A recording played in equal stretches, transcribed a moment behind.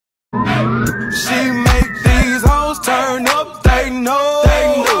She make these hoes turn up they nose.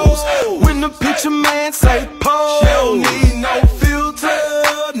 When the picture man say pose, she don't need no filter,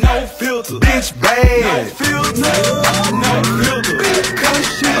 no filter. Bitch bad, no filter, no filter. Because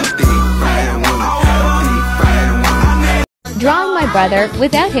she a deep fan woman. Drawing my brother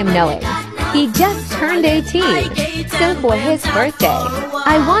without him knowing. He just turned 18, so for his birthday,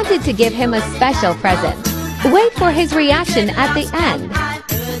 I wanted to give him a special present. Wait for his reaction at the end.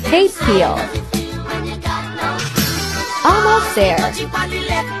 Hate peel. Almost there.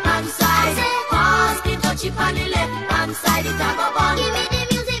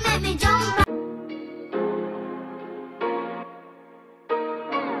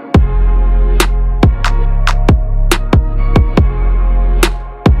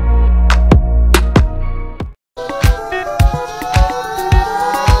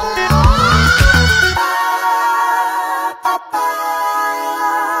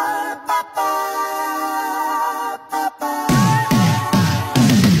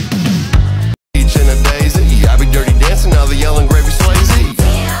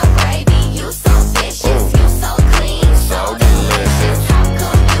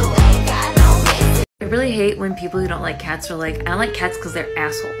 I really hate when people who don't like cats are like, I don't like cats because they're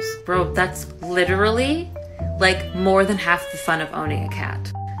assholes. Bro, that's literally like more than half the fun of owning a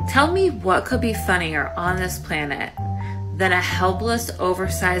cat. Tell me what could be funnier on this planet than a helpless,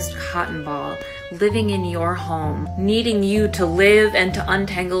 oversized cotton ball living in your home, needing you to live and to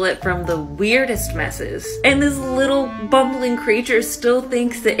untangle it from the weirdest messes. And this little bumbling creature still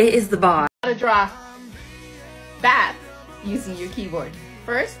thinks that it is the boss. How to draw bath using your keyboard.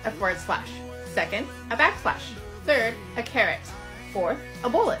 First, a forward slash. Second, a backslash. Third, a caret. Fourth, a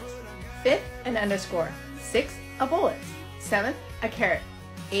bullet. Fifth, an underscore. Sixth, a bullet. Seventh, a caret.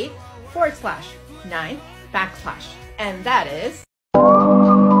 Eighth, forward slash. Ninth, backslash. And that is...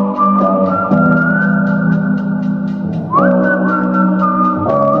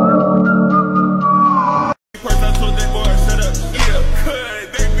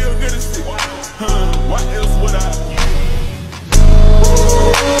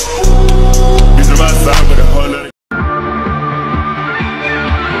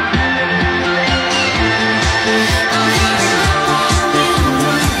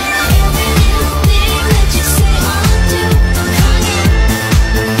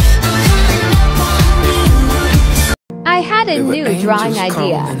 I had a new drawing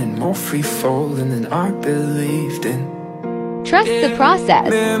idea. Trust the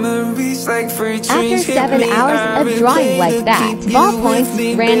process. After 7 hours of drawing like that,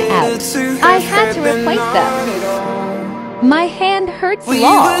 ballpoints ran out. I had to replace them. My hand hurts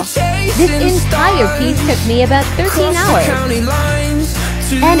raw. This entire piece took me about 13 hours.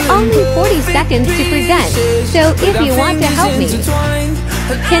 And only 40 seconds to present. So if you want to help me,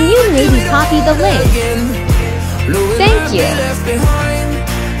 can you maybe copy the link? Thank you.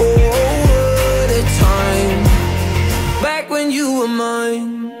 Back when you were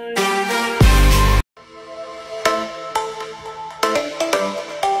mine.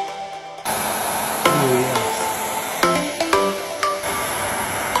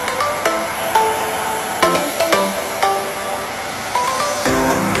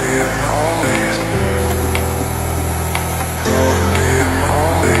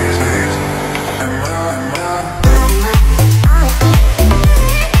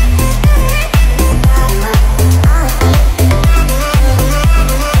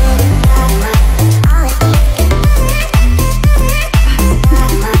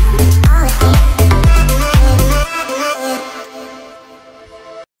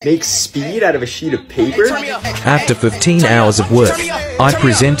 Make speed out of a sheet of paper? After 15 hours of work, I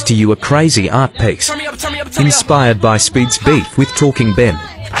present to you a crazy art piece, inspired by Speed's beef with Talking Ben.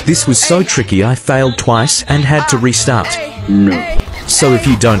 This was so tricky I failed twice and had to restart. No. So if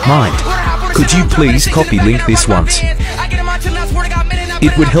you don't mind, could you please copy link this once?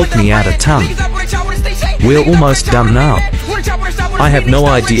 It would help me out a ton. We're almost done now. I have no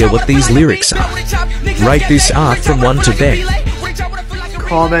idea what these lyrics are. Rate this art from 1 to 10.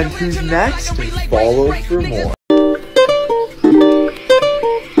 Comment who's next and follow for more.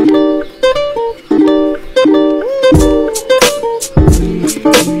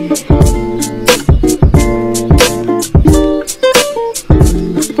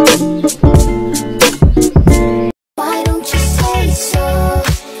 Why don't you say so?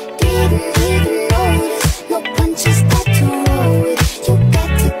 Didn't even notice. No punches got to roll with. You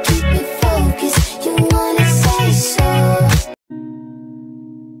got to keep me focused. You wanna say so?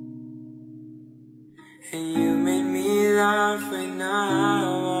 And you made me laugh when I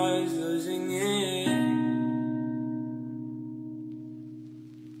was losing it.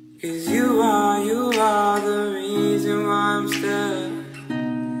 'Cause you are the reason why I'm still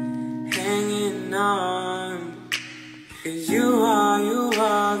hanging on. 'Cause you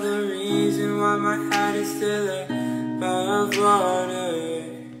are the reason why my head is still above water.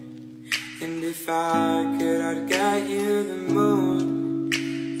 And if I could, I'd get you the moon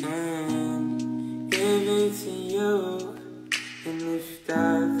and give it to you. And if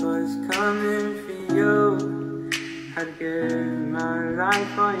death was coming for you, I'd give my life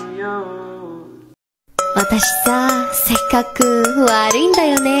for you. 私さ、性格悪いんだ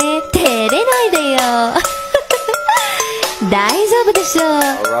よね。照れないでよ。大丈夫でしょ。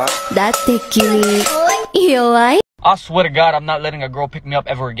だって君、弱い。I swear to God, I'm not letting a girl pick me up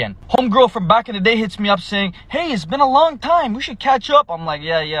ever again. Homegirl from back in the day hits me up saying, hey, it's been a long time, we should catch up. I'm like,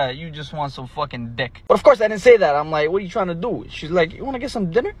 yeah, you just want some fucking dick. But of course I didn't say that. I'm like, what are you trying to do? She's like, you want to get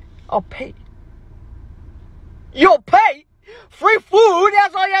some dinner? I'll pay. You'll pay? Free food?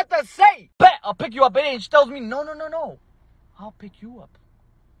 That's all you have to say. Bet, I'll pick you up. And she tells me, no. I'll pick you up.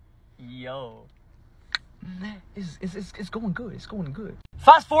 Yo. It's going good. It's going good.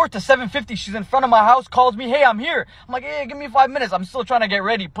 Fast forward to 7:50. She's in front of my house, calls me, hey, I'm here. I'm like, hey, give me 5 minutes. I'm still trying to get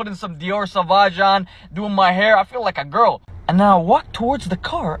ready, putting some Dior Sauvage on, doing my hair. I feel like a girl. And now I walk towards the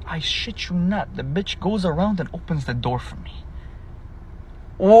car. I shit you not. The bitch goes around and opens the door for me.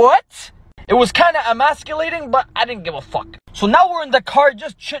 What? It was kind of emasculating, but I didn't give a fuck. So now we're in the car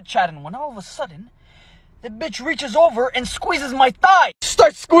just chit-chatting when all of a sudden, the bitch reaches over and squeezes my thigh.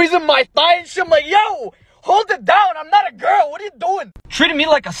 Starts squeezing my thigh and shit. I'm like, yo, hold it down. I'm not a girl. What are you doing? Treating me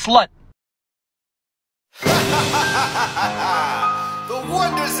like a slut. The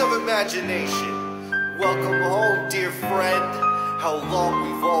wonders of imagination. Welcome home, dear friend. How long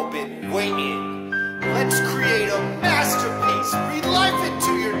we've all been waiting. Let's create a masterpiece. Breathe life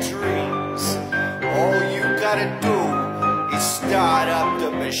into your dreams. All you gotta do is start up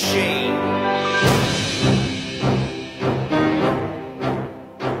the machine.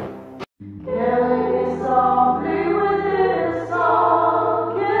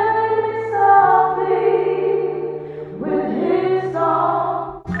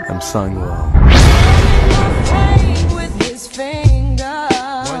 I'm sung well. With his finger,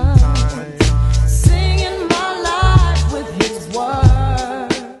 singing my life with his word.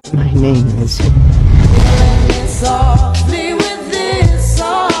 My name is... Killing me softly with this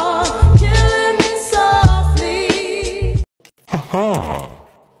song, killing me softly. Haha.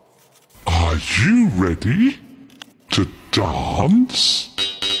 Are you ready to dance?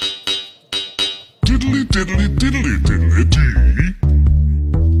 Diddly diddly diddly diddly dee.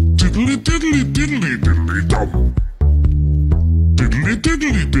 Diddly diddly diddly diddly dum. Diddly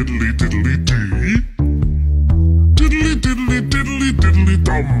diddly diddly diddly dee. Diddly diddly diddly diddly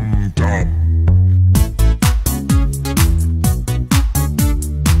dum dum.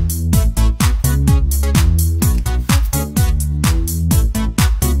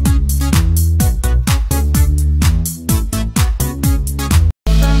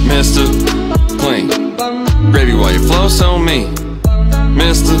 Mr. Clean, gravy while you floss on me.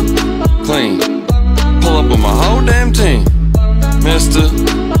 Mr. Clean, pull up with my whole damn team. Mr.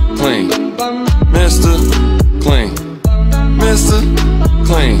 Clean, Mr. Clean, Mr.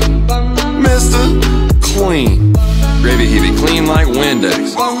 Clean, Mr. Clean. Gravy, he be clean like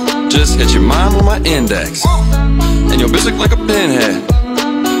Windex. Just hit your mind with my index. And your bitch look like a pinhead.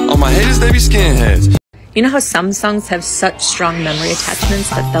 All my haters, they be skinheads. You know how some songs have such strong memory attachments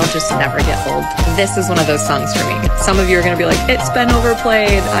that they'll just never get old? This is one of those songs for me. Some of you are going to be like, it's been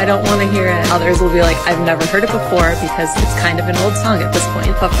overplayed, I don't want to hear it. Others will be like, I've never heard it before because it's kind of an old song at this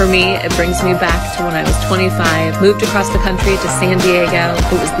point. But for me, it brings me back to when I was 25, moved across the country to San Diego.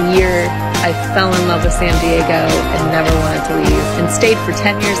 It was the year I fell in love with San Diego and never wanted to leave, and stayed for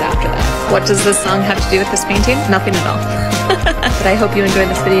 10 years after that. What does this song have to do with this painting? Nothing at all. But I hope you enjoyed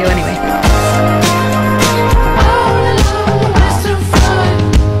this video anyway.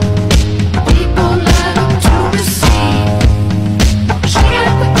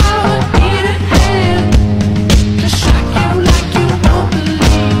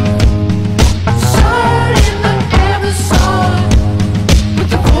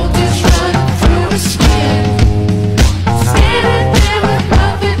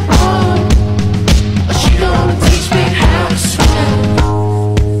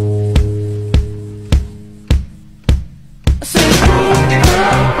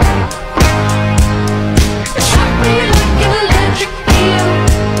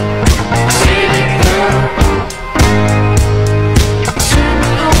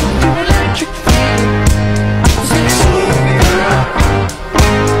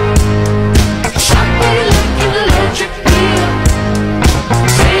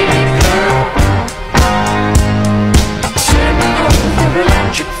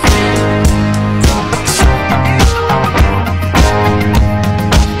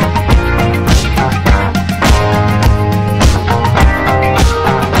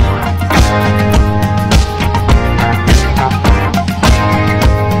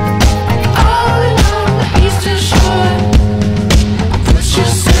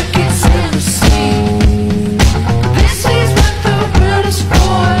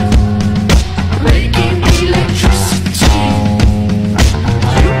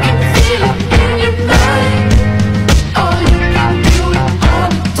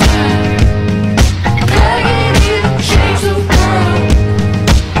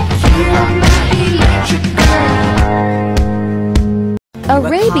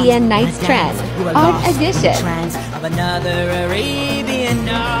 Arabian Nights trend, art edition. Of another Arabian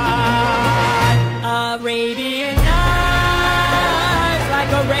night. Arabian